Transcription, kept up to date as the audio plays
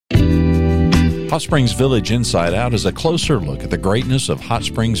Hot Springs Village Inside Out is a closer look at the greatness of Hot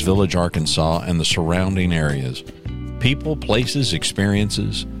Springs Village, Arkansas, and the surrounding areas. People, places,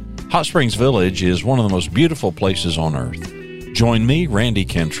 experiences. Hot Springs Village is one of the most beautiful places on earth. Join me, Randy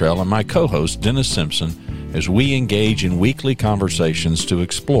Cantrell, and my co-host, Dennis Simpson, as we engage in weekly conversations to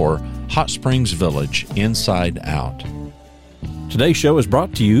explore Hot Springs Village Inside Out. Today's show is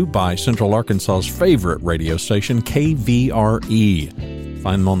brought to you by Central Arkansas's favorite radio station, KVRE.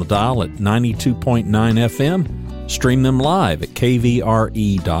 Find them on the dial at 92.9 FM. Stream them live at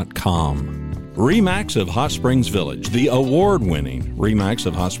kvre.com. RE/MAX of Hot Springs Village, the award-winning RE/MAX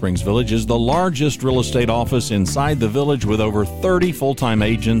of Hot Springs Village, is the largest real estate office inside the village with over 30 full-time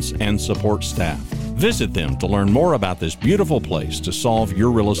agents and support staff. Visit them to learn more about this beautiful place to solve your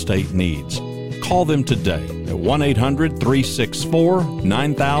real estate needs. Call them today at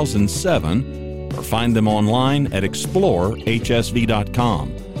 1-800-364-9007 or find them online at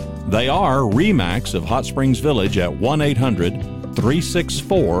explorehsv.com. They are RE/MAX of Hot Springs Village at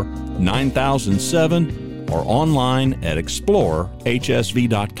 1-800-364-9007 or online at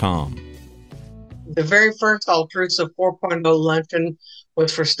explorehsv.com. The very first Altrusa 4.0 luncheon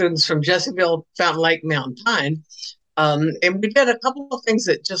was for students from Jessieville, Fountain Lake, Mountain Pine. And we did a couple of things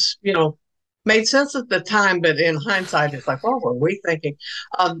that just, made sense at the time, but in hindsight, it's like, what were we thinking?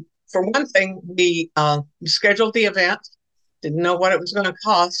 For one thing, we scheduled the event, didn't know what it was going to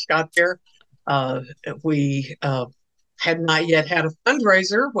cost, got there. We had not yet had a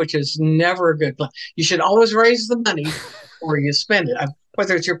fundraiser, which is never a good plan. You should always raise the money before you spend it,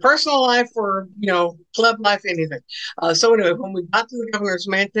 whether it's your personal life or, club life, anything. So anyway, when we got to the governor's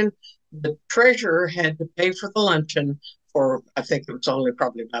mansion, the treasurer had to pay for the luncheon for, I think it was only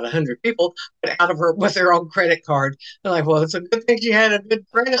probably about 100 people, but out of her with their own credit card. They're like, well, it's a good thing she had a good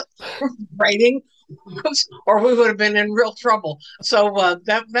credit rating, or we would have been in real trouble. So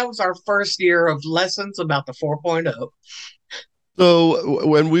that was our first year of lessons about the 4.0. So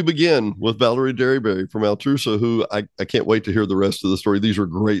when we begin with Valerie Derryberry from Altrusa, who I can't wait to hear the rest of the story. These are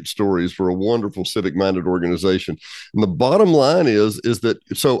great stories for a wonderful civic-minded organization. And the bottom line is that,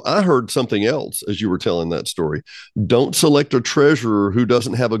 so I heard something else as you were telling that story. Don't select a treasurer who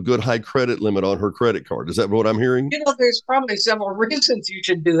doesn't have a good high credit limit on her credit card. Is that what I'm hearing? There's probably several reasons you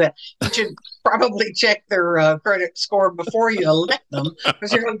should do that. You should probably check their credit score before you elect them,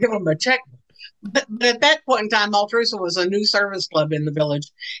 because you're going to give them a check. But at that point in time, Altrusa was a new service club in the village,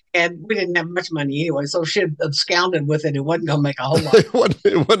 and we didn't have much money anyway, so she had absconded with it. It wasn't going to make a whole lot. It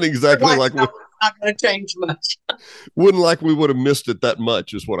wasn't exactly like not going to change much. Wouldn't like we would have missed it that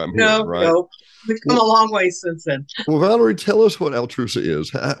much, is what I'm hearing, right? No, we've come a long way since then. Well, Valerie, tell us what Altrusa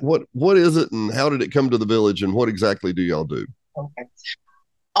is. What is it, and how did it come to the village, and what exactly do y'all do? Okay.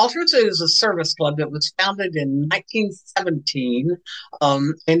 Altrusa is a service club that was founded in 1917.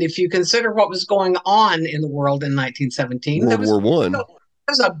 And if you consider what was going on in the world in 1917, World War I. There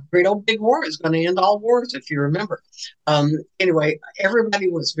was a great old big war. It was going to end all wars, if you remember. Anyway, everybody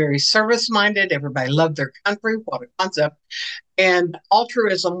was very service-minded. Everybody loved their country. What a concept. And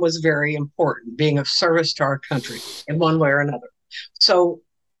altruism was very important, being of service to our country in one way or another. So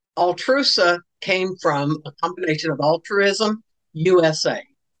Altrusa came from a combination of altruism, USA,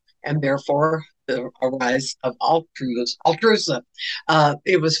 and therefore the rise of Altrusa.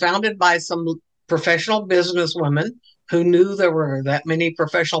 It was founded by some professional businesswomen who knew there were that many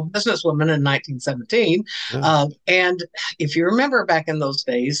professional businesswomen in 1917. Yeah. And if you remember back in those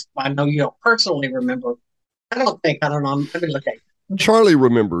days, I know you don't personally remember. I don't know. Let me look at you. Charlie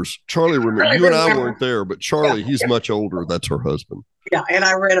remembers. You and I weren't there, but Charlie, he's much older. That's her husband. Yeah, and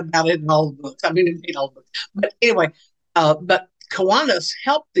I read about it in all the books. But anyway, but Kiwanis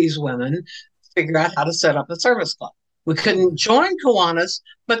helped these women figure out how to set up a service club. We couldn't join Kiwanis,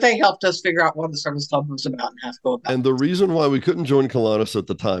 but they helped us figure out what the service club was about and how to go about it. And the reason why we couldn't join Kiwanis at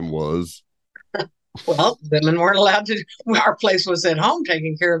the time was? Well, women weren't allowed to. Our place was at home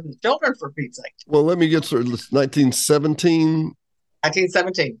taking care of the children, for Pete's sake. Well, let me get started. 1917?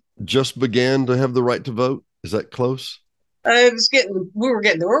 1917. Just began to have the right to vote? Is that close? We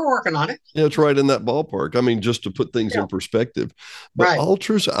were working on it. Yeah, it's right in that ballpark. I mean, just to put things in perspective. But right.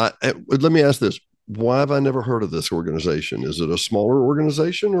 Altrusa, let me ask this. Why have I never heard of this organization? Is it a smaller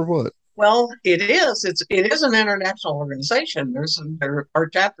organization or what? Well, it is. It is an international organization. There are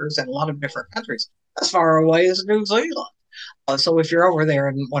chapters in a lot of different countries, as far away as New Zealand. So if you're over there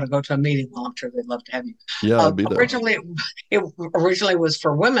and want to go to a meeting, well, I'm sure they'd love to have you. Yeah, I'll be there. It originally was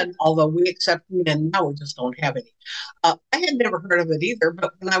for women, although we accept men now, we just don't have any. I had never heard of it either,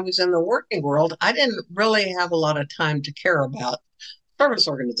 but when I was in the working world, I didn't really have a lot of time to care about service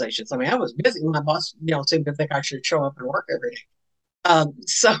organizations. I mean, I was busy. My boss, seemed to think I should show up and work every day.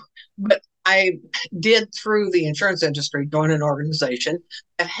 But I did, through the insurance industry, join an organization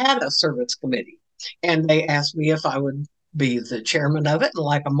that had a service committee. And they asked me if I would be the chairman of it. And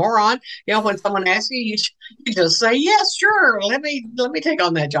like a moron, when someone asks you, you just say, yes, sure, let me take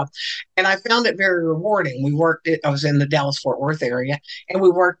on that job. And I found it very rewarding. I was in the Dallas-Fort Worth area, and we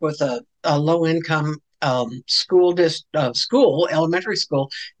worked with a low-income elementary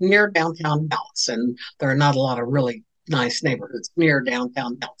school near downtown Dallas. And there are not a lot of really nice neighborhoods near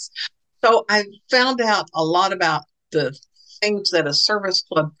downtown Dallas. So I found out a lot about the things that a service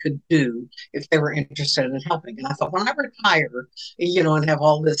club could do if they were interested in helping. And I thought, when I retire, and have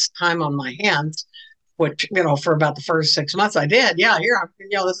all this time on my hands, which, for about the first 6 months I did,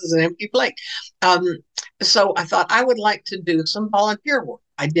 this is an empty plate. So I thought I would like to do some volunteer work.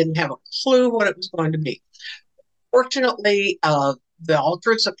 I didn't have a clue what it was going to be. Fortunately, the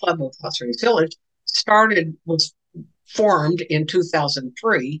Altrusa Club of Hot Springs Village was formed in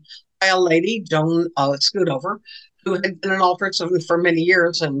 2003 by a lady, Joan Scootover, who had been an Altrusa for many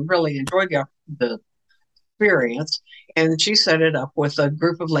years and really enjoyed the experience. And she set it up with a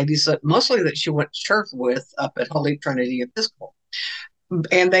group of ladies that she went to church with up at Holy Trinity Episcopal.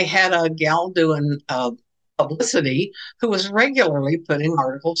 And they had a gal doing publicity who was regularly putting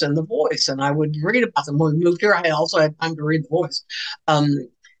articles in The Voice, and I would read about them. When we moved here, I also had time to read The Voice.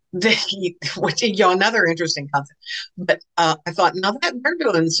 Which another interesting concept. But I thought, now that they're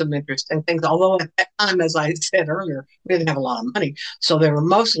doing some interesting things, although at that time, as I said earlier, we didn't have a lot of money. So they were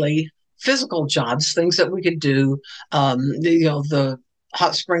mostly physical jobs, things that we could do. The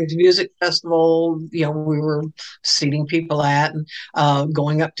Hot Springs Music Festival, we were seating people at, and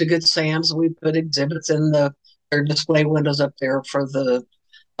going up to Good Sam's. We put exhibits in their display windows up there for the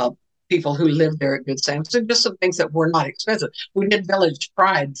people who lived there at Good Sam's. So just some things that were not expensive. We did Village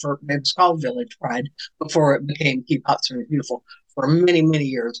Pride it was called Village Pride before it became Keep Hot Springs Beautiful, for many, many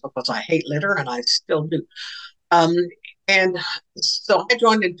years, because I hate litter, and I still do. And so I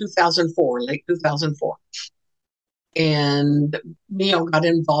joined in 2004, late 2004. And, got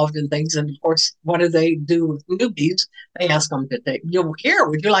involved in things. And of course, what do they do with newbies? They ask them to take, here,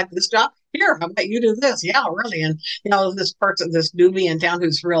 would you like this job? Here, how about you do this? Yeah, really. And, this newbie in town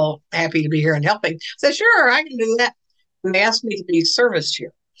who's real happy to be here and helping says, sure, I can do that. And they asked me to be service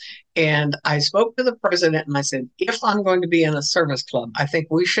chair. And I spoke to the president and I said, if I'm going to be in a service club, I think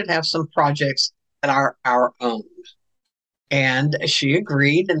we should have some projects that are our own. And she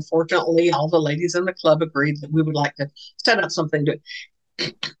agreed. And fortunately, all the ladies in the club agreed that we would like to set up something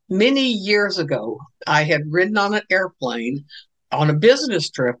Many years ago, I had ridden on an airplane on a business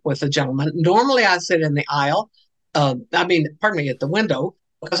trip with a gentleman. Normally, I sit in the aisle. At the window,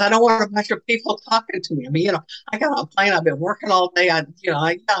 because I don't want a bunch of people talking to me. I got on a plane. I've been working all day.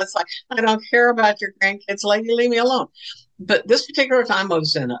 It's like, I don't care about your grandkids, lady, leave me alone. But this particular time, I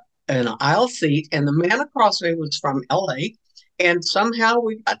was in an aisle seat, and the man across me was from LA. And somehow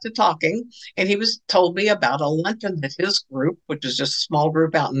we got to talking, and he told me about a luncheon that his group, which is just a small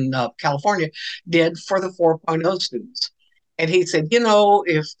group out in California, did for the 4.0 students. And he said,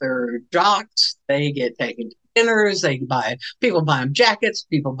 if they're jocks, they get taken to dinners, people buy them jackets,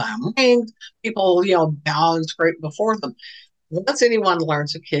 people buy them rings, people, bow and scrape before them. Once anyone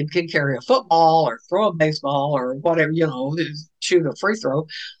learns a kid can carry a football or throw a baseball or whatever, shoot a free throw,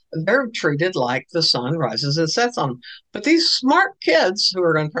 they're treated like the sun rises and sets on them. But these smart kids who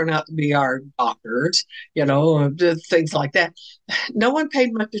are going to turn out to be our doctors, things like that, no one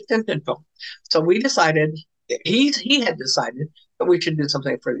paid much attention to them. So we decided, he had decided that we should do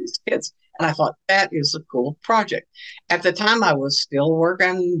something for these kids. And I thought, that is a cool project. At the time, I was still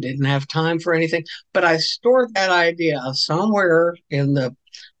working, didn't have time for anything, but I stored that idea somewhere in the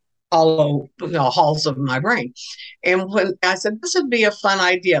hollow halls of my brain. And when I said, this would be a fun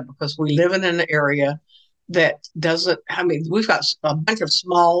idea, because we live in an area that we've got a bunch of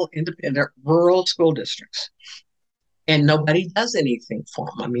small, independent, rural school districts. And nobody does anything for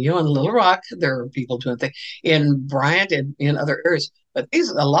them. In Little Rock, there are people doing things. In Bryant and in other areas. But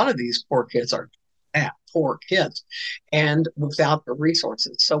a lot of these poor kids are poor kids, and without the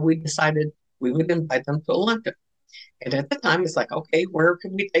resources. So we decided we would invite them to a luncheon. And at the time, it's like, okay, where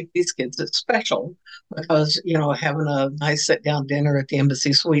can we take these kids that's special? Because, having a nice sit-down dinner at the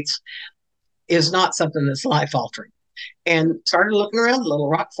Embassy Suites is not something that's life-altering. And started looking around Little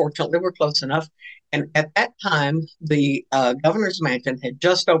Rock. Fortunately, we're close enough. And at that time, the governor's mansion had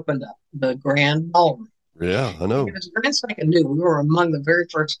just opened up, the Grand Ballroom. Yeah, I know. It was brand spanking new. We were among the very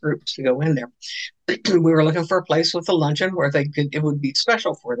first groups to go in there. We were looking for a place with a luncheon where it would be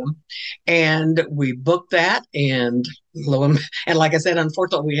special for them. And we booked that. And and like I said,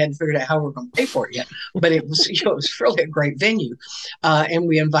 unfortunately, we hadn't figured out how we were going to pay for it yet. But it was, it was really a great venue. And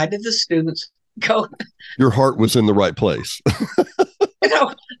we invited the students. Go. Your heart was in the right place. You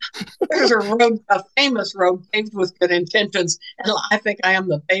know, there's a famous road paved with good intentions, and I think I am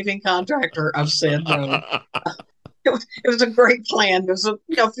the paving contractor of said road. It was a great plan. There was a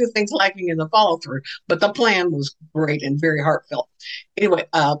few things lacking in the follow through, but the plan was great and very heartfelt. Anyway,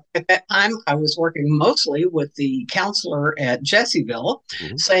 at that time, I was working mostly with the counselor at Jessieville,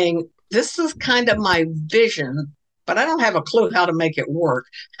 saying, "This is kind of my vision, but I don't have a clue how to make it work.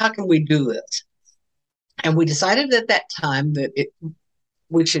 How can we do this?" And we decided at that time that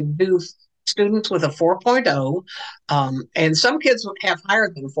we should do students with a 4.0, and some kids would have higher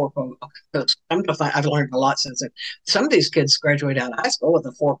than a 4.0. Because I've learned a lot since then. Some of these kids graduate out of high school with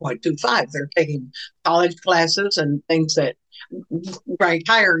a 4.25. They're taking college classes and things that rank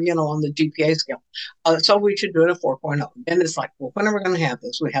higher, on the GPA scale. So we should do it at 4.0. And it's like, well, when are we going to have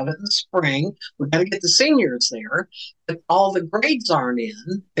this? We have it in the spring. We've got to get the seniors there, but all the grades aren't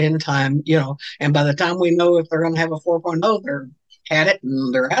in time, and by the time we know if they're going to have a 4.0, they're had it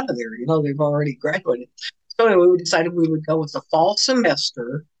and they're out of there. They've already graduated. So anyway, we decided we would go with the fall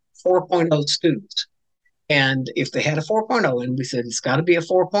semester 4.0 students. And if they had a 4.0, and we said it's got to be a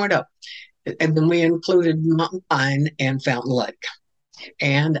 4.0. And then we included Mountain Pine and Fountain Lake.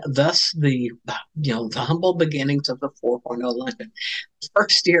 And thus the humble beginnings of the 4.0 luncheon.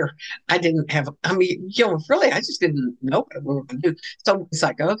 First year, I didn't have, really, I just didn't know what we were going to do. So it's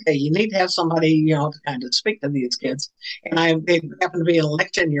like, okay, you need to have somebody, to kind of speak to these kids. And it happened to be an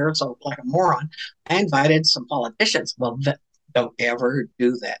election year, so like a moron, I invited some politicians. Well, don't ever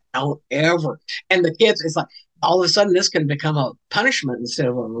do that. Don't ever. And the kids, it's like, all of a sudden, this can become a punishment instead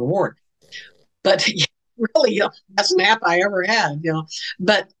of a reward. But really, best nap I ever had,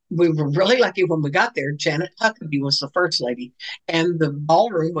 But we were really lucky when we got there. Janet Huckabee was the first lady, and the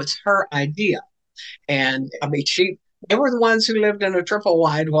ballroom was her idea. And they were the ones who lived in a triple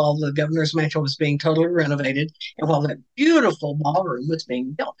wide while the governor's mansion was being totally renovated and while that beautiful ballroom was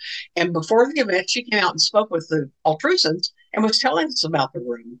being built. And before the event, she came out and spoke with the Altrusans and was telling us about the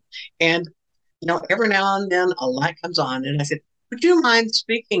room. And, every now and then a light comes on, and I said, "Would you mind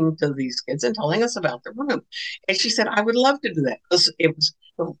speaking to these kids and telling us about the room?" And she said, "I would love to do that." Because it was,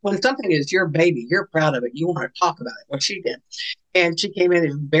 when something is your baby, you're proud of it. You want to talk about it. Well, she did. And she came in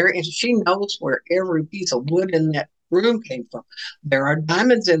and she knows where every piece of wood in that room came from. There are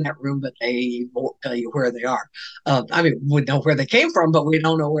diamonds in that room, but they won't tell you where they are. We know where they came from, but we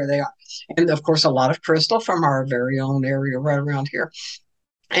don't know where they are. And of course, a lot of crystal from our very own area right around here.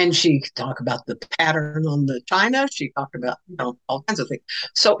 And she talked about the pattern on the china. She talked about, all kinds of things.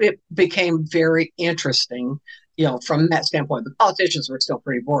 So it became very interesting, from that standpoint. The politicians were still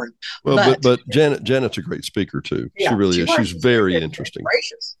pretty boring. Well, but Janet's a great speaker too. Yeah, she really is. She's very interesting.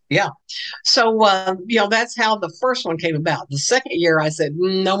 Gracious. Yeah. So, that's how the first one came about. The second year, I said,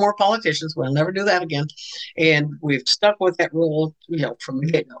 no more politicians. We'll never do that again. And we've stuck with that rule, from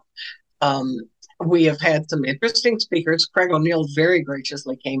the get-go. We have had some interesting speakers. Craig O'Neill very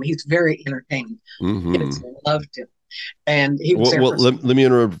graciously came. He's very entertaining. Kids loved him. And he was let me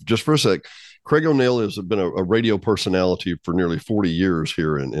interrupt just for a sec. Craig O'Neill has been a radio personality for nearly 40 years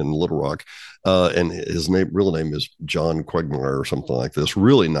here in Little Rock. And his real name is John Quagmire or something like this.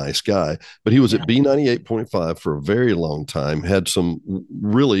 Really nice guy. But he was at B98.5 for a very long time, had some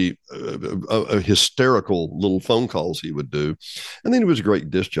really hysterical little phone calls he would do. And then he was a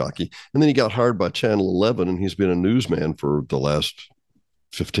great disc jockey. And then he got hired by Channel 11, and he's been a newsman for the last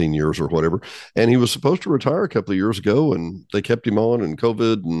 15 years or whatever. And he was supposed to retire a couple of years ago, and they kept him on, and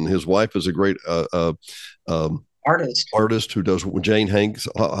COVID, and his wife is a great artist who does Jane Hankins,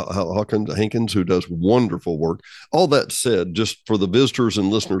 who does wonderful work. All that said, just for the visitors and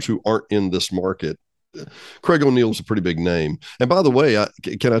listeners who aren't in this market, Craig O'Neill's a pretty big name. And by the way,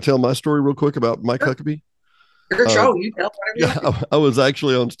 can I tell my story real quick about Mike Huckabee? Your show, you tell whatever. I was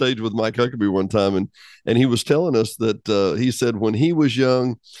actually on stage with Mike Huckabee one time, and he was telling us that he said when he was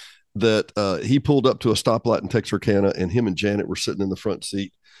young that he pulled up to a stoplight in Texarkana, and him and Janet were sitting in the front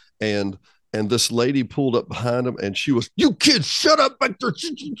seat, and this lady pulled up behind him, and she was, "You kids, shut up back there!"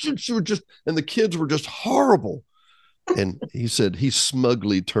 She was just, and the kids were just horrible. And he said he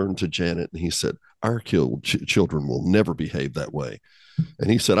smugly turned to Janet and he said, "Our children will never behave that way."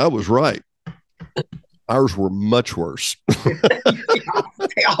 And he said, "I was right. Ours were much worse."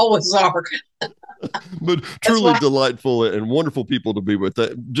 They always are. But truly delightful and wonderful people to be with.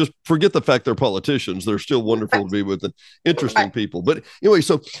 Just forget the fact they're politicians. They're still wonderful to be with and interesting people. But anyway,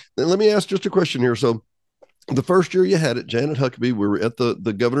 so let me ask just a question here. So the first year you had it, Janet Huckabee, we were at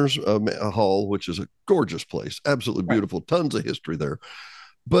the governor's hall, which is a gorgeous place, absolutely beautiful, tons of history there.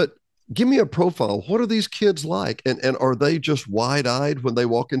 But give me a profile. What are these kids like? And are they just wide-eyed when they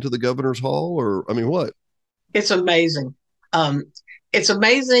walk into the governor's hall? Or, I mean, what? It's amazing. It's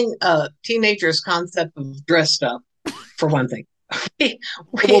amazing teenagers' concept of dressed up, for one thing.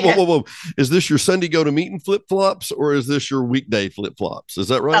 Whoa. Is this your Sunday go to meeting flip-flops, or is this your weekday flip-flops? Is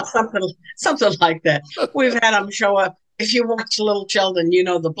that right? Something like that. We've had them show up. If you watch Little Children, you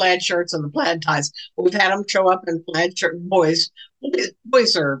know, the plaid shirts and the plaid ties. We've had them show up in plaid shirt. Boys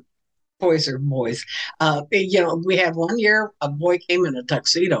are boys. You know, we had one year a boy came in a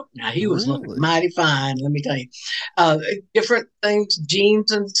tuxedo. Now he was looking mighty fine, let me tell you. Different things,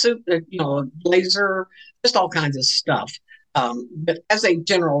 jeans and suit, you know, a blazer, just all kinds of stuff. But as a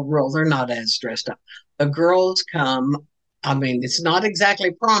general rule, they're not as dressed up. The girls come, I mean, it's not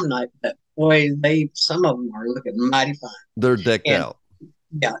exactly prom night, but boy, some of them are looking mighty fine. They're decked out.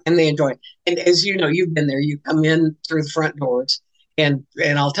 Yeah, and they enjoy it. And as you know, you've been there, you come in through the front doors. And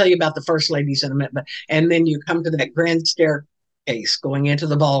I'll tell you about the first ladies in a minute, and then you come to that grand staircase going into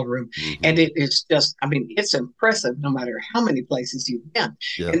the ballroom, and it's just, I mean, it's impressive no matter how many places you've been.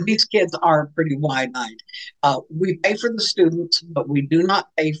 Yeah. And these kids are pretty wide-eyed. We pay for the students, but we do not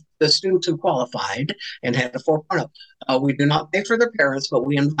pay for the students who qualified and had a 4.0. We do not pay for their parents, but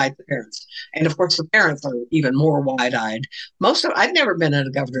we invite the parents. And of course, the parents are even more wide-eyed. I'd never been at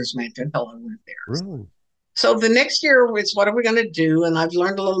a governor's mansion until I went there. Really? So the next year was, what are we going to do? And I've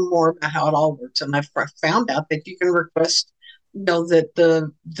learned a little more about how it all works. And I've found out that you can request, you know, that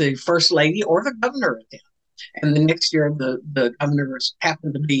the first lady or the governor attend. And the next year, the governors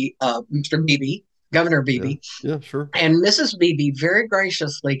happened to be Mr. Beebe, Governor Beebe. Yeah, sure. And Mrs. Beebe very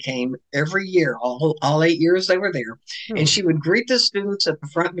graciously came every year, all 8 years they were there. And she would greet the students at the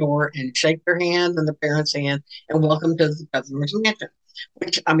front door and shake their hand and the parents' hand and welcome to the governor's mansion.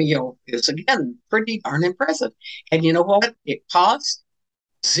 Which, I mean, you know, is again pretty darn impressive. And you know what? It costs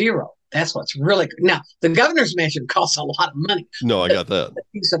 $0. That's what's really good. Now, the governor's mansion costs a lot of money. No, I got that.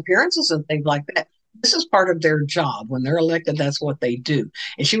 These appearances and things like that, this is part of their job. When they're elected, that's what they do.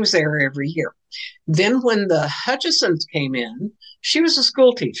 And she was there every year. Then when the Hutchisons came in, she was a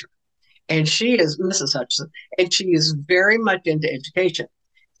school teacher. And she is Mrs. Hutchison, and she is very much into education.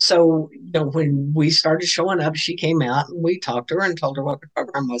 So, you know, when we started showing up, she came out and we talked to her and told her what the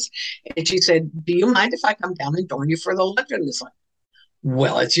program was. And she said, "Do you mind if I come down and join you for the luncheon?" It's like,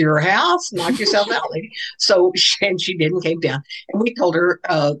 well, it's your house. Knock yourself out, lady. So she did and came down. And we told her,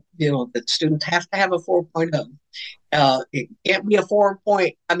 you know, that students have to have a 4.0. It can't be a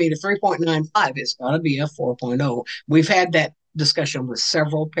 3.95. It's got to be a 4.0. We've had that discussion with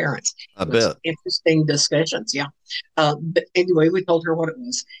several parents. I bet. Interesting discussions, yeah. But anyway, we told her what it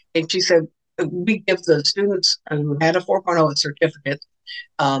was. And she said, we give the students who had a 4.0 a certificate.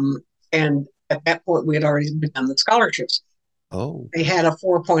 And at that point, we had already begun the scholarships. Oh. They had a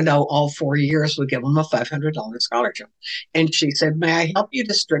 4.0 all 4 years. We give them a $500 scholarship. And she said, may I help you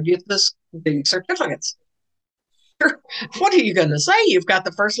distribute the certificates? What are you going to say? You've got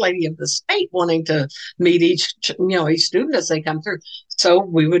the first lady of the state wanting to meet each student as they come through. So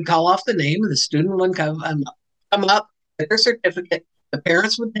we would call off the name, the student would come up with their certificate. The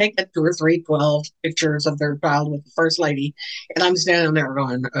parents would take 2 or 3, 12 pictures of their child with the first lady. And I'm standing there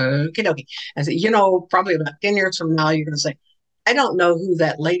going, okay, dokie. I said, you know, probably about 10 years from now, you're going to say, I don't know who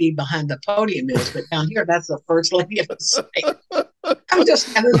that lady behind the podium is, but down here, that's the first lady of the state. I'm just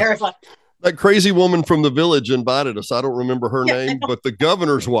standing there like, that crazy woman from the village invited us. I don't remember her name, but the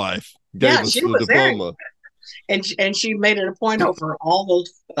governor's wife gave us the diploma. And she made it a point over all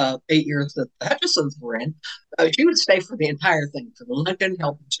those 8 years that the Hutchisons were in. She would stay for the entire thing, for the luncheon,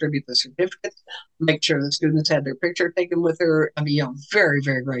 help distribute the certificates, make sure the students had their picture taken with her. I mean, you know, very,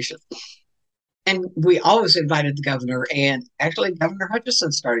 very gracious. And we always invited the governor, and actually Governor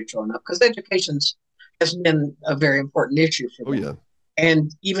Hutchison started showing up because education has been a very important issue for them. Oh, yeah.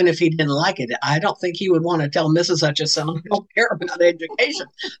 And even if he didn't like it, I don't think he would want to tell Mrs. Hutchison, I don't care about education.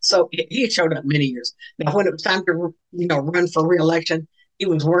 So he showed up many years. Now, when it was time to, you know, run for re-election, he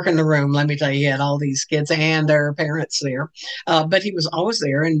was working the room. Let me tell you, he had all these kids and their parents there. But he was always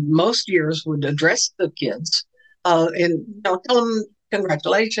there, and most years would address the kids and, you know, tell them,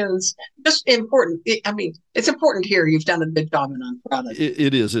 congratulations. Just important. It's important here. You've done a good job, and I'm proud of it.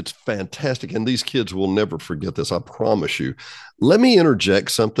 It is. It's fantastic. And these kids will never forget this. I promise you. Let me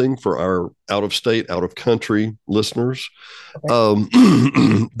interject something for our out-of-state, out-of-country listeners.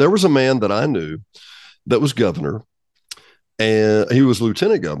 Okay. There was a man that I knew that was governor. And he was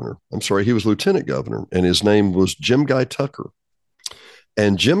lieutenant governor. I'm sorry, he was lieutenant governor, and his name was Jim Guy Tucker.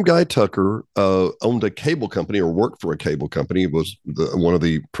 And Jim Guy Tucker owned a cable company, or worked for a cable company. He was one of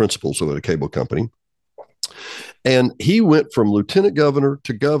the principals of a cable company. And he went from lieutenant governor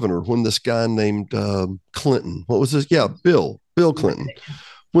to governor when this guy named Clinton, what was this? Yeah, Bill Clinton.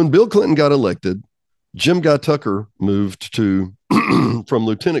 When Bill Clinton got elected, Jim Guy Tucker moved to from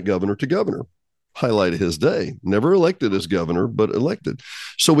lieutenant governor to governor. Highlight of his day. Never elected as governor, but elected.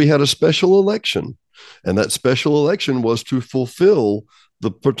 So we had a special election, and that special election was to fulfill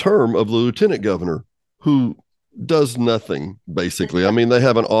the term of the lieutenant governor, who does nothing, basically. I mean, they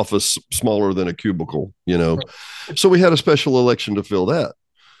have an office smaller than a cubicle, you know. So we had a special election to fill that.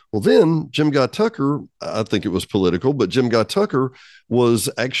 Well, then Jim Guy Tucker, I think it was political, but Jim Guy Tucker was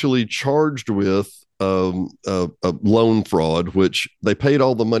actually charged with a loan fraud, which they paid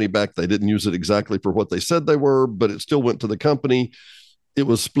all the money back. They didn't use it exactly for what they said they were, but it still went to the company. It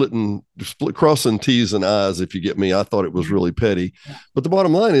was crossing T's and I's, if you get me. I thought it was really petty. But the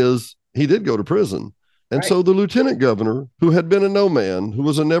bottom line is he did go to prison. And so the lieutenant governor, who had been a no man, who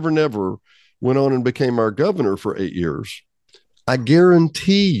was a never, went on and became our governor for 8 years. I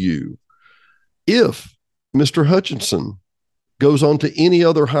guarantee you, if Mr. Hutchinson goes on to any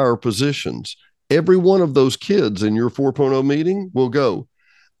other higher positions, every one of those kids in your 4.0 meeting will go,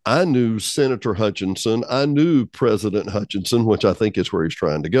 I knew Senator Hutchinson. I knew President Hutchinson, which I think is where he's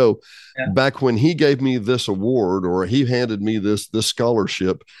trying to go. Back when he gave me this award, or he handed me this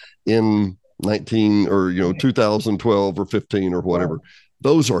scholarship in 2012 or 15 or whatever.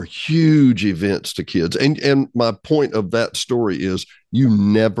 Those are huge events to kids. And my point of that story is you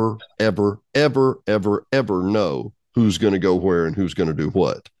never, ever, ever, ever, ever know who's going to go where and who's going to do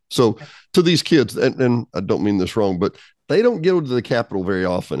what. So to these kids, and I don't mean this wrong, but they don't go to the Capitol very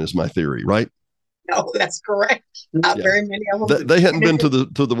often, is my theory, right? No, that's correct. Not very many of them. They hadn't been to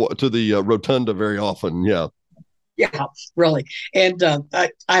the rotunda very often. Yeah. Yeah, really. And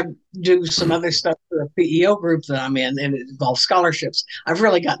I do some other stuff for a PEO group that I'm in, and it involves scholarships. I've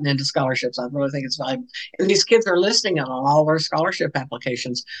really gotten into scholarships. I really think it's valuable. And these kids are listing it on all their scholarship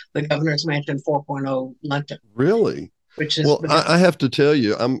applications. The Governor's Mansion 4.0 Luncheon. Really? Which is I have to tell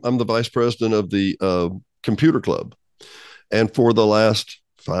you, I'm the vice president of the computer club. And for the last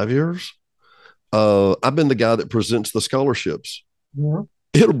 5 years, I've been the guy that presents the scholarships. Mm-hmm.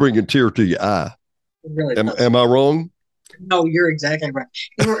 It'll bring a tear to your eye. It really am I wrong? No, you're exactly right.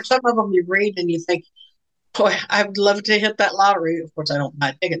 Some of them you read and you think, boy, I would love to hit that lottery. Of course, I don't buy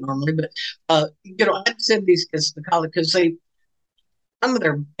a ticket normally, but I'd send these kids to college because some of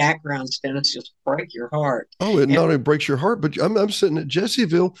their backgrounds, Dennis, just break your heart. Oh, it not only breaks your heart, but I'm sitting at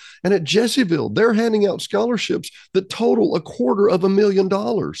Jessieville, and at Jessieville, they're handing out scholarships that total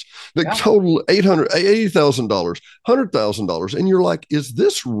 $250,000, that total $80,000, $100,000. And you're like, is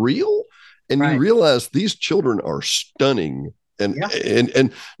this real? And you realize these children are stunning.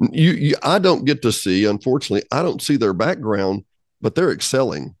 And you I don't get to see, unfortunately, I don't see their background, but they're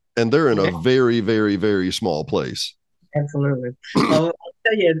excelling, and they're in a very, very, very small place. Absolutely. I'll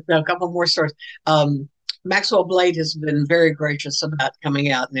tell you a couple more stories. Maxwell Blade has been very gracious about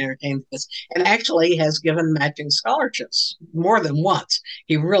coming out and entertaining us, and actually has given matching scholarships more than once.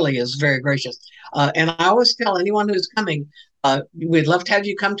 He really is very gracious. And I always tell anyone who's coming, we'd love to have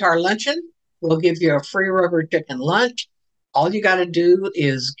you come to our luncheon. We'll give you a free rubber chicken lunch. All you got to do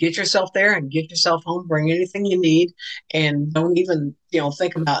is get yourself there and get yourself home, bring anything you need, and don't even,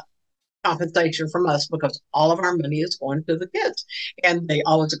 think about compensation from us, because all of our money is going to the kids, and they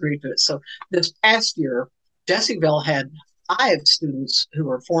always agree to it. So this past year, Jessieville had 5 students who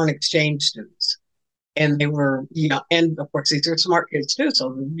were foreign exchange students, and they were, and of course these are smart kids too.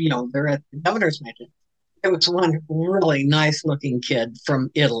 So, they're at the Governor's Mansion. There was one really nice looking kid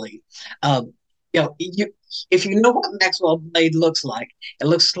from Italy. If you know what Maxwell Blade looks like, it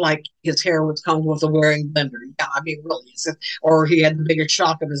looks like his hair was combed with a wearing blender. Yeah, I mean, really, or he had the biggest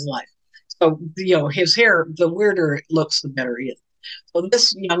shock of his life. So, his hair, the weirder it looks, the better he is. So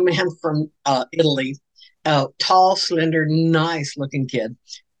this young man from Italy, tall, slender, nice looking kid,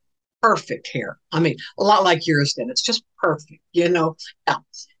 perfect hair. I mean, a lot like yours, then. It's just perfect, Yeah.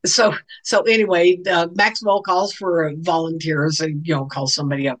 So anyway, Maxwell calls for volunteers and, calls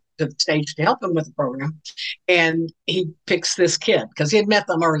somebody up to the stage to help him with the program. And he picks this kid because he had met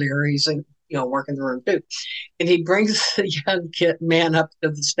them earlier. He's working the room too. And he brings the young man up to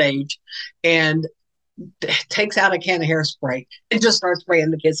the stage and takes out a can of hairspray and just starts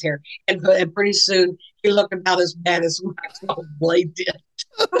spraying the kid's hair. And pretty soon he looked about as bad as Maxwell Blade did.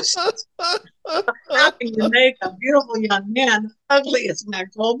 How can you make a beautiful young man ugly as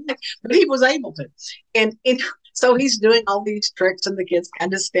Maxwell? But he was able to. And so he's doing all these tricks, and the kids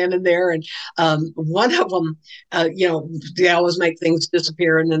kind of standing there. And one of them, they always make things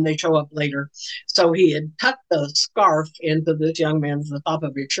disappear and then they show up later. So he had tucked the scarf into this young man's the top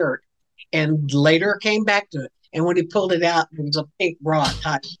of his shirt, and later came back to it. And when he pulled it out, there was a pink bra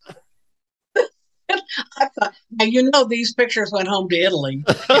tied. I thought, now these pictures went home to Italy.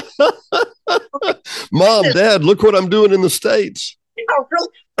 Mom, Dad, look what I'm doing in the States. Really,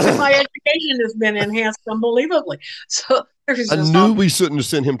 my education has been enhanced unbelievably. So I knew we shouldn't have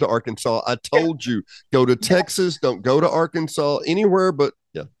sent him to Arkansas. I told you, go to Texas, don't go to Arkansas, anywhere but,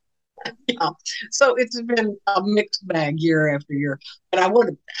 yeah. So it's been a mixed bag year after year. But I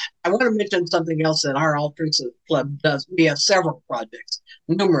want to mention something else that our Altrusa Club does. We have several projects,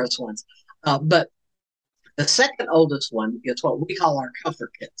 numerous ones. But the second oldest one is what we call our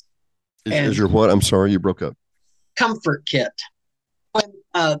comfort kits. Is your what? I'm sorry, you broke up. Comfort kit. When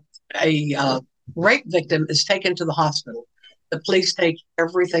a rape victim is taken to the hospital, the police take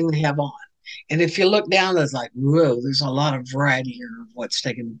everything they have on. And if you look down, it's like, whoa, there's a lot of variety here of what's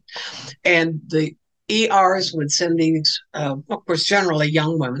taken. And the ERs would send these, of course, generally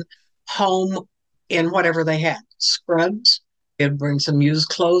young women, home in whatever they had. Scrubs. They'd bring some used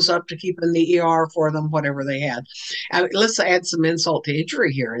clothes up to keep in the ER for them, whatever they had. Let's add some insult to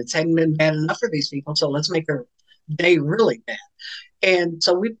injury here. It hadn't been bad enough for these people, so let's make their day really bad. And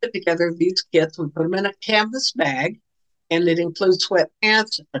so we put together these kits. We put them in a canvas bag, and it includes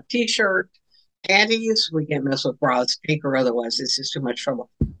sweatpants, a T-shirt, panties. We can't mess with bras, pink or otherwise. This is too much trouble.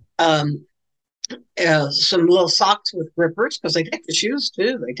 Some little socks with grippers, because they take the shoes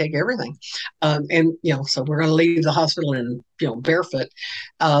too. They take everything. So we're going to leave the hospital in, barefoot.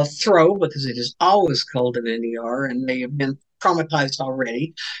 Throw, because it is always cold in an ER, and they have been traumatized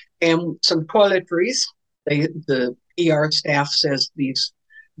already. And some toiletries. The ER staff says these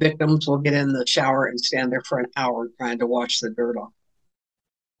victims will get in the shower and stand there for an hour trying to wash the dirt off.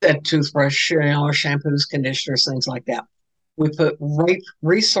 That toothbrush, shampoos, conditioners, things like that. We put rape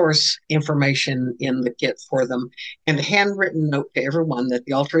resource information in the kit for them, and a handwritten note to everyone that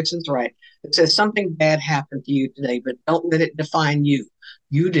the Altrusa is right. It says something bad happened to you today, but don't let it define you.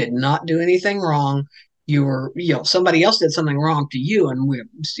 You did not do anything wrong. You were, somebody else did something wrong to you. And we, of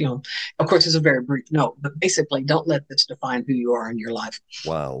course, it's a very brief note, but basically don't let this define who you are in your life.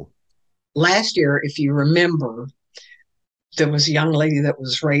 Wow. Last year, if you remember, there was a young lady that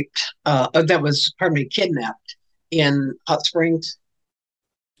was kidnapped in Hot Springs.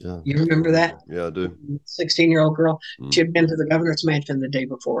 Yeah. You remember that? Yeah, I do. 16-year-old girl. She had been to the governor's mansion the day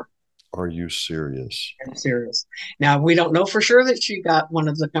before. Are you serious? I'm serious. Now, we don't know for sure that she got one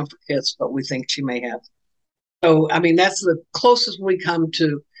of the comfort kits, but we think she may have. So, that's the closest we come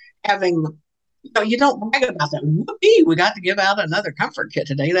to having, you don't brag about that. Whoopee, we got to give out another comfort kit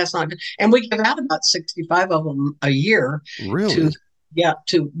today. That's not good. And we give out about 65 of them a year. Really?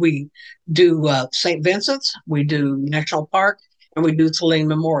 We do St. Vincent's, we do National Park, and we do Saline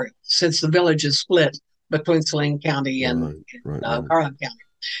Memorial, since the village is split between Saline County and Garland County.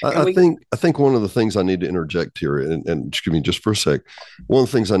 I think one of the things I need to interject here, and excuse me just for a sec, one of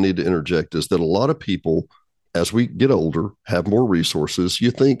the things I need to interject is that a lot of people, as we get older, have more resources.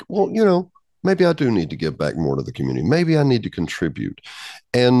 You think, well, maybe I do need to give back more to the community. Maybe I need to contribute.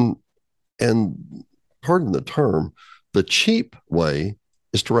 And pardon the term, the cheap way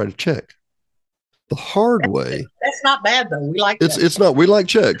is to write a check. The hard way. That's not bad though. We like that. It's not. We like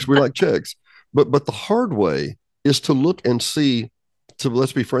checks. We like checks. But the hard way is to look and see,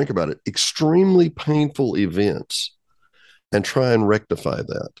 let's be frank about it, extremely painful events and try and rectify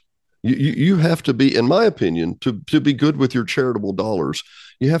that. You have to be, in my opinion, to be good with your charitable dollars,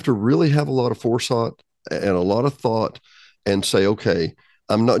 you have to really have a lot of foresight and a lot of thought and say, okay,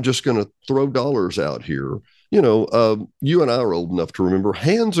 I'm not just going to throw dollars out here. You and I are old enough to remember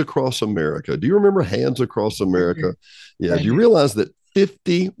Hands Across America. Do you remember Hands Across America? Yeah. Do you realize that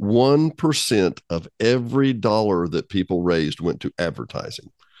 51% of every dollar that people raised went to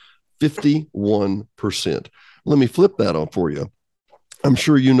advertising? 51%. Let me flip that on for you. I'm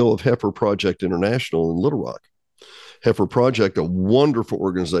sure you know of Heifer Project International in Little Rock. Heifer Project, a wonderful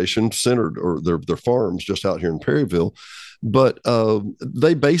organization centered, or their farms just out here in Perryville, but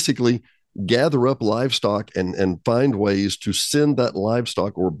they basically gather up livestock and find ways to send that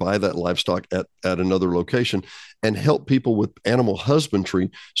livestock or buy that livestock at another location and help people with animal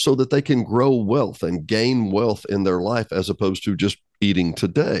husbandry so that they can grow wealth and gain wealth in their life as opposed to just eating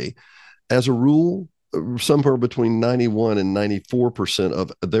today. As a rule, somewhere between 91 and 94%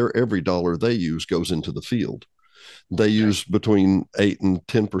 of their every dollar they use goes into the field. They use between 8 and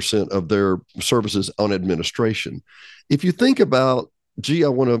 10% of their services on administration. If you think about, gee,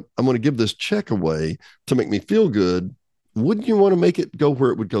 I'm going to give this check away to make me feel good, wouldn't you want to make it go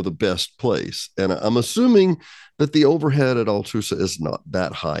where it would go the best place? And I'm assuming that the overhead at Altrusa is not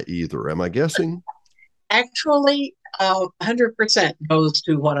that high either. Am I guessing? Actually, 100% goes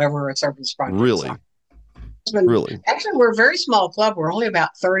to whatever a service project Really? are. Really? Actually, we're a very small club. We're only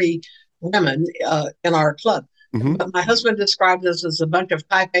about 30 women in our club. Mm-hmm. But my husband described us as a bunch of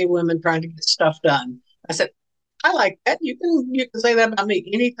type A women trying to get stuff done. I said, I like that. You can say that about me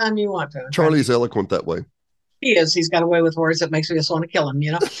anytime you want to. Charlie's eloquent that way. He is. He's got a way with words that makes me just want to kill him,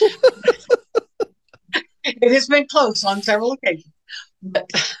 It has been close on several occasions. But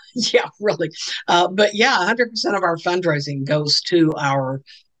yeah, really. But yeah, 100% of our fundraising goes to our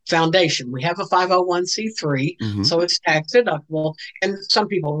foundation. We have a 501c3, so it's tax deductible. And some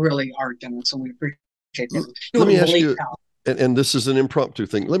people really are generous, and we appreciate them. Let me ask you, and this is an impromptu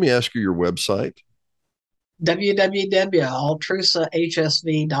thing. Let me ask you your website.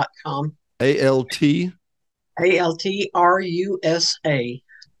 www.altrusahsv.com. ALT? ALTRUSA.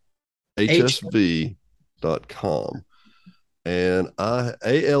 HSV.com. And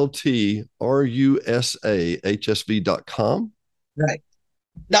ALTRUSAHSV.com. Right.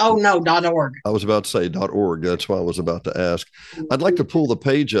 No, .org. I was about to say .org. That's why I was about to ask. I'd like to pull the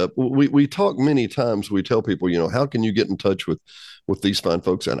page up. We talk many times. We tell people, how can you get in touch with these fine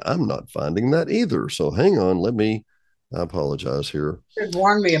folks? And I'm not finding that either. So hang on. I apologize here. You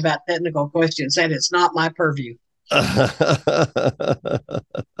warned me about technical questions, and it's not my purview.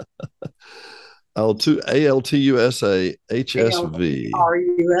 ALTUSA HSV.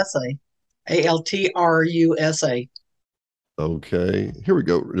 ALTRUSA. Okay, here we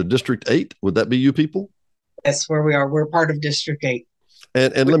go. District 8, would that be you people? That's where we are. We're part of District 8.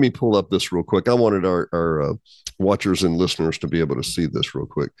 And let me pull up this real quick. I wanted our watchers and listeners to be able to see this real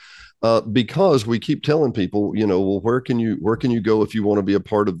quick, because we keep telling people, well, where can you go if you want to be a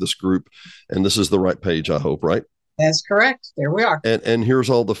part of this group? And this is the right page, I hope, right? That's correct. There we are. And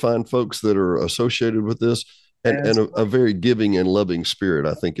here's all the fine folks that are associated with this, and a very giving and loving spirit,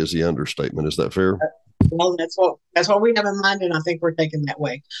 I think, is the understatement. Is that fair? Well, that's what we have in mind, and I think we're taking that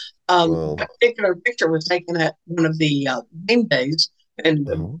way. A particular picture was taken at one of the game days, and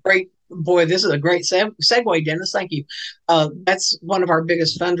this is a great segue, Dennis. Thank you. That's one of our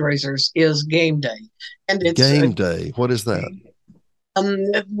biggest fundraisers is game day, and it's game day. What is that?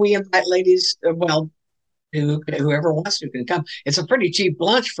 We invite ladies. Whoever wants to can come. It's a pretty cheap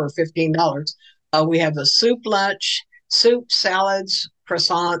lunch for $15. We have a soup lunch, salads,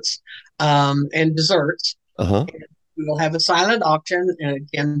 croissants, and desserts. And we will have a silent auction. And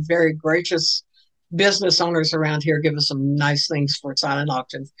again, very gracious business owners around here give us some nice things for silent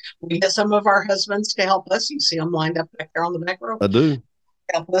auctions. We get some of our husbands to help us. You see them lined up back there on the back row. I do.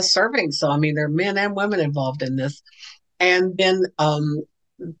 Help us serving. So, there are men and women involved in this. And then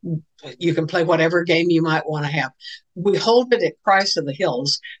you can play whatever game you might want to have. We hold it at Christ of the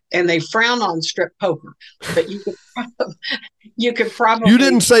Hills, and they frown on strip poker. But you could probably. You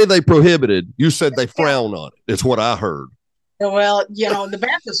didn't say they prohibited. You said they frown on it. It's what I heard. Well, the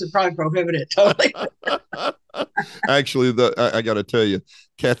Baptists would probably prohibit it totally. Actually, I got to tell you,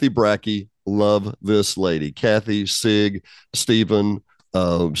 Kathy Brackey, love this lady. Kathy, Sig, Stephen,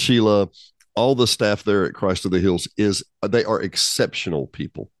 Sheila. All the staff there at Christ of the Hills they are exceptional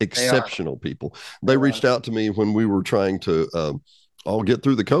people. They reached out to me when we were trying to all get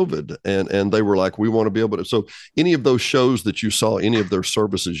through the COVID, and they were like, we want to be able to. So any of those shows that you saw, any of their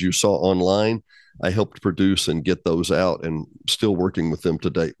services you saw online, I helped produce and get those out, and still working with them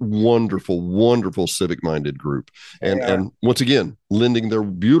today. Wonderful, wonderful civic minded group. And once again, lending their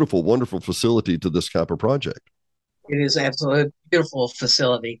beautiful, wonderful facility to this type of project. It is absolutely beautiful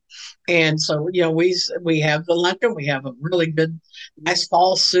facility. And so, we have the luncheon. We have a really good, nice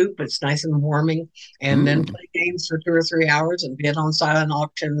fall soup. It's nice and warming. And then play games for 2 or 3 hours and bid on silent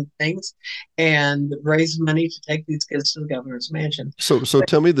auction things and raise money to take these kids to the governor's mansion. So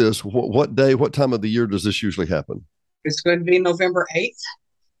tell me this, what time of the year does this usually happen? It's going to be November 8th.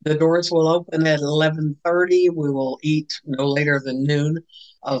 The doors will open at 11:30. We will eat no later than noon.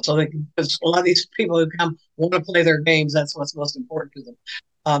 Because a lot of these people who come want to play their games. That's what's most important to them.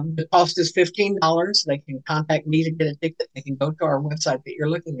 The cost is $15. They can contact me to get a ticket. They can go to our website that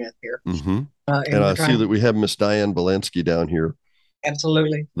you're looking at here. And I see that we have Miss Diane Belansky down here.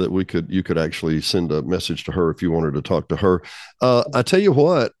 Absolutely. That you could actually send a message to her if you wanted to talk to her. I tell you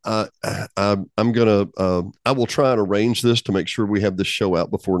what, I will try and arrange this to make sure we have this show out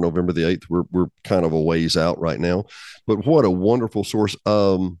before November the 8th. We're kind of a ways out right now, but what a wonderful source.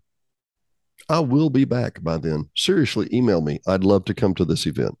 I I will be back by then. Seriously, email me. I'd love to come to this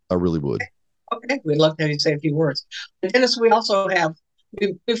event. I really would. Okay, we'd love to have you say a few words. But Dennis, we also have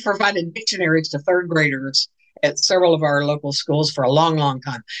we've provided dictionaries to third graders at several of our local schools for a long, long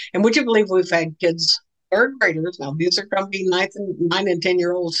time. And would you believe we've had kids, third graders, now these are going to be 9 and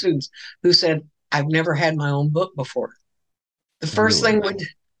 10-year-old students who said, "I've never had my own book before." The first Really? thing we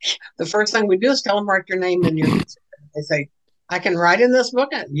the first thing we do is tell them write your name and your. They say, "I can write in this book."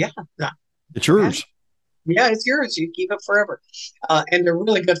 Yeah, It's yours. yeah, it's yours. You keep it forever. And they're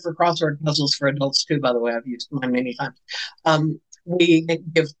really good for crossword puzzles for adults too, by the way. I've used mine many times. We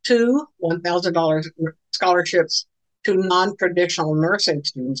give two $1,000 scholarships to non-traditional nursing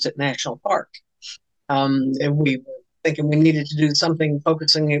students at National Park. And we were thinking we needed to do something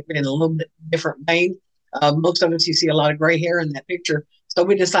focusing in a little bit different vein. Most of us, you see a lot of gray hair in that picture. So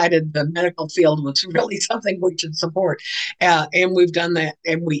we decided the medical field was really something we should support. And we've done that.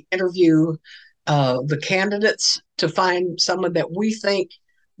 And we interview the candidates to find someone that we think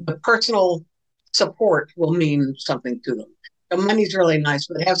the personal support will mean something to them. The money's really nice,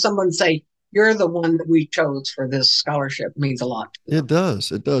 but have someone say, "You're the one that we chose for this scholarship," means a lot. It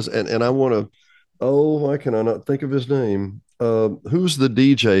does. It does. And I want to, oh, why can I not think of his name? Who's the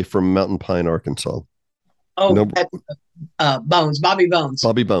DJ from Mountain Pine, Arkansas? Oh, No, Bones, Bobby Bones.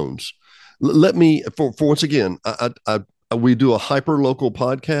 Bobby Bones. Let me, for once again, we do a hyper local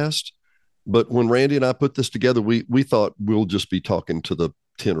podcast, but when Randy and I put this together, we thought we'll just be talking to the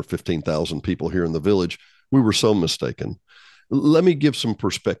 10 or 15,000 people here in the village. We were so mistaken. Let me give some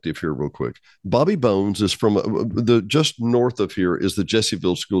perspective here real quick. Bobby Bones is from the just north of here is the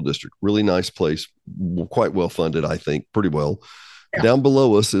Jessieville School District. Really nice place, quite well funded, I think, pretty well. Yeah. Down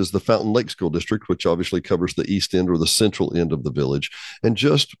below us is the Fountain Lake School District, which obviously covers the east end or the central end of the village. And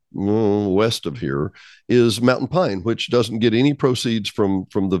just west of here is Mountain Pine, which doesn't get any proceeds from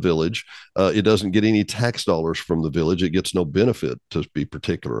the village. It doesn't get any tax dollars from the village. It gets no benefit, to be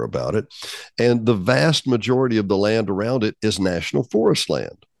particular about it. And the vast majority of the land around it is national forest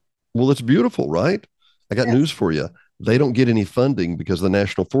land. Well, it's beautiful, right? I got news for you. They don't get any funding because the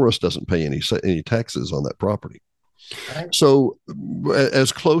National Forest doesn't pay any taxes on that property. Right. So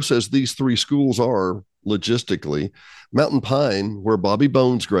as close as these three schools are logistically, Mountain Pine, where Bobby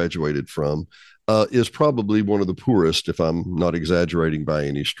Bones graduated from, is probably one of the poorest, if I'm not exaggerating by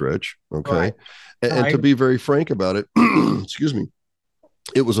any stretch. Okay. Right. And to be very frank about it, excuse me,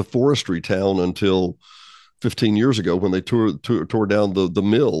 it was a forestry town until 15 years ago when they tore down the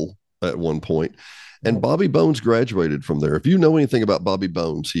mill at one point. And Bobby Bones graduated from there. If you know anything about Bobby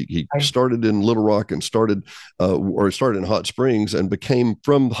Bones, he started in Little Rock and started in Hot Springs and became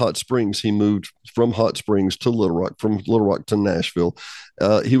from Hot Springs. He moved from Hot Springs to Little Rock, from Little Rock to Nashville.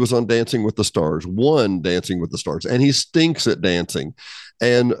 He was on Dancing with the Stars, won Dancing with the Stars, and he stinks at dancing,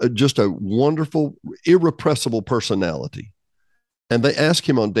 and just a wonderful, irrepressible personality. And they asked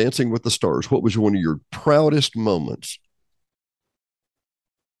him on Dancing with the Stars, what was one of your proudest moments?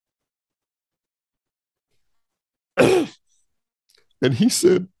 And he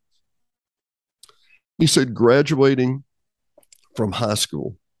said graduating from high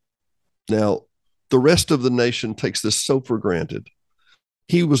school. Now, the rest of the nation takes this so for granted.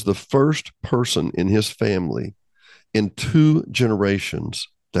 He was the first person in his family in 2 generations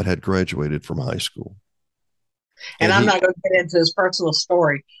that had graduated from high school. And I'm not going to get into his personal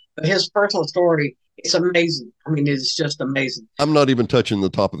story, but his personal story is amazing. I mean, it's just amazing. I'm not even touching the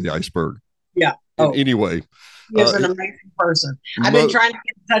top of the iceberg. Yeah. Anyway. He's an amazing person. I've been trying to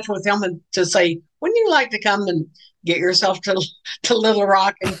get in touch with him and to say, wouldn't you like to come and get yourself to Little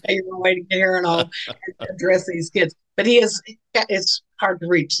Rock and pay your way to get here and all and address these kids? But it's hard to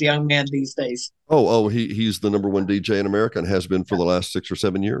reach the young man these days. He's the number one DJ in America and has been for the last 6 or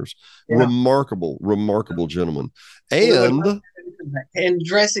 7 years. Yeah. Remarkable gentleman. And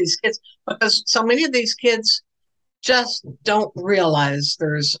address these kids, because so many of these kids just don't realize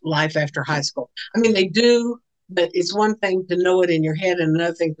there's life after high school. I mean, they do, but it's one thing to know it in your head and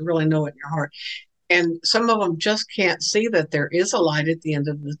another thing to really know it in your heart. And some of them just can't see that there is a light at the end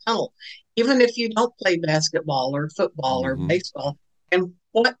of the tunnel, even if you don't play basketball or football or baseball. And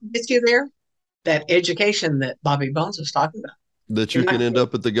what gets you there? That education that Bobby Bones was talking about. That you can end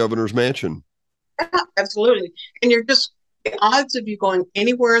up at the governor's mansion. Yeah, absolutely. And the odds of you going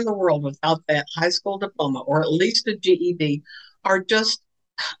anywhere in the world without that high school diploma or at least a GED are just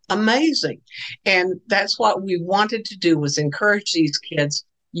amazing. And that's what we wanted to do, was encourage these kids.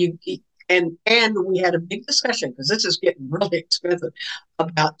 And we had a big discussion, because this is getting really expensive,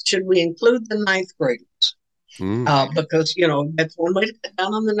 about should we include the 9th graders? Because, that's one way to cut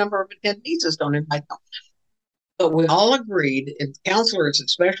down on the number of attendees is don't invite them. But we all agreed, and counselors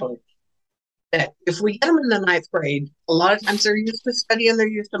especially, that if we get them in the 9th grade, a lot of times they're used to studying, they're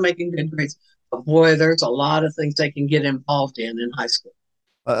used to making good grades. But boy, there's a lot of things they can get involved in high school.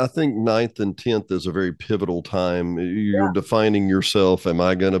 I think 9th and 10th is a very pivotal time. You're Yeah. defining yourself. Am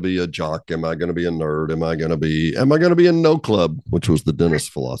I going to be a jock? Am I going to be a nerd? Am I going to be in no club, which was the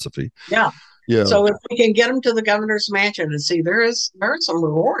dentist philosophy. Yeah. Yeah. So if we can get them to the governor's mansion and see there are some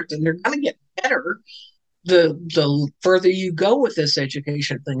rewards, and they're going to get better the further you go with this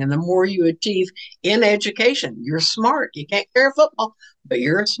education thing, and the more you achieve in education. You're smart. You can't carry football, but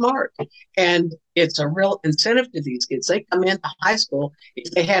you're smart. And it's a real incentive to these kids. They come into high school.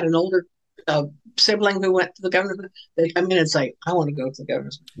 If they had an older sibling who went to the governor's, they come in and say, I want to go to the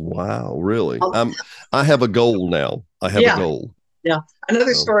governor's. Wow, really? I have a goal now. I have a goal. Yeah.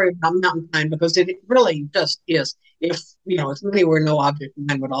 Another story about Mountain Pine, because it really just is. If many were no object,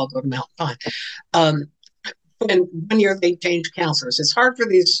 mine would all go to Mountain Pine. And 1 year they changed counselors. It's hard for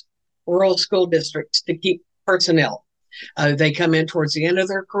these rural school districts to keep personnel. They come in towards the end of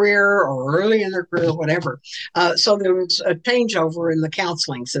their career or early in their career, whatever. So there was a changeover in the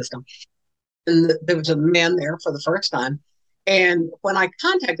counseling system. And there was a man there for the first time. And when I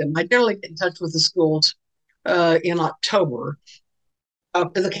contacted him, I generally get in touch with the schools in October,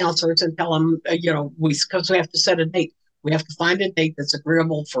 up to the counselors and tell them, because we have to set a date. We have to find a date that's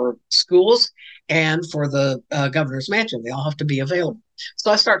agreeable for schools and for the governor's mansion. They all have to be available. So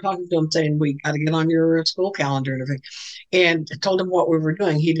I start talking to him saying, we got to get on your school calendar and everything. And I told him what we were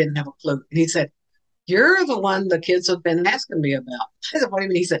doing. He didn't have a clue. And he said, you're the one the kids have been asking me about. I said, what do you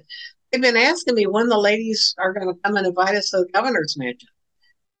mean? He said, they've been asking me when the ladies are going to come and invite us to the governor's mansion.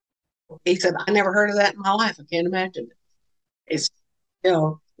 He said, I never heard of that in my life. I can't imagine it. It's,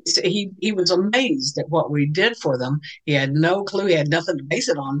 he was amazed at what we did for them. He had no clue. He had nothing to base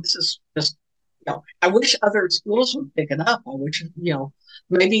it on. This is just, I wish other schools would pick it up. I wish,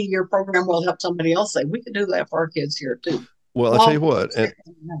 maybe your program will help somebody else say, we can do that for our kids here too. Well, I'll tell you what,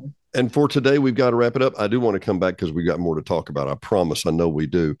 and for today, we've got to wrap it up. I do want to come back because we got more to talk about. I promise. I know we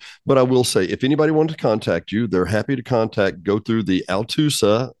do. But I will say, if anybody wanted to contact you, they're happy to go through the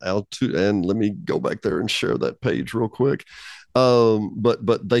Altrusa, and let me go back there and share that page real quick.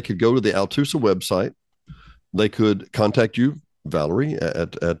 But they could go to the Altrusa website. They could contact you, Valerie,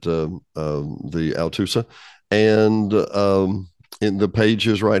 at the Altrusa, and the page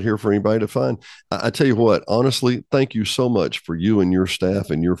is right here for anybody to find. I tell you what, honestly, thank you so much for you and your staff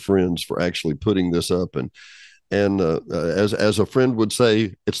and your friends for actually putting this up. And as a friend would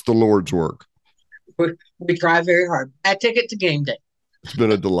say, it's the Lord's work. We try very hard. I take it to game day. It's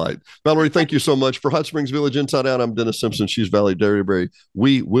been a delight. Valerie, thank you so much. For Hot Springs Village Inside Out, I'm Dennis Simpson. She's Valerie Derryberry.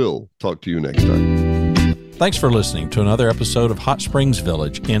 We will talk to you next time. Thanks for listening to another episode of Hot Springs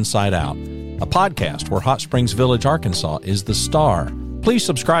Village Inside Out, a podcast where Hot Springs Village, Arkansas is the star. Please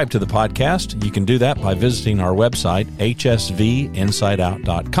subscribe to the podcast. You can do that by visiting our website,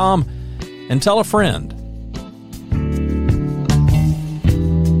 hsvinsideout.com, and tell a friend.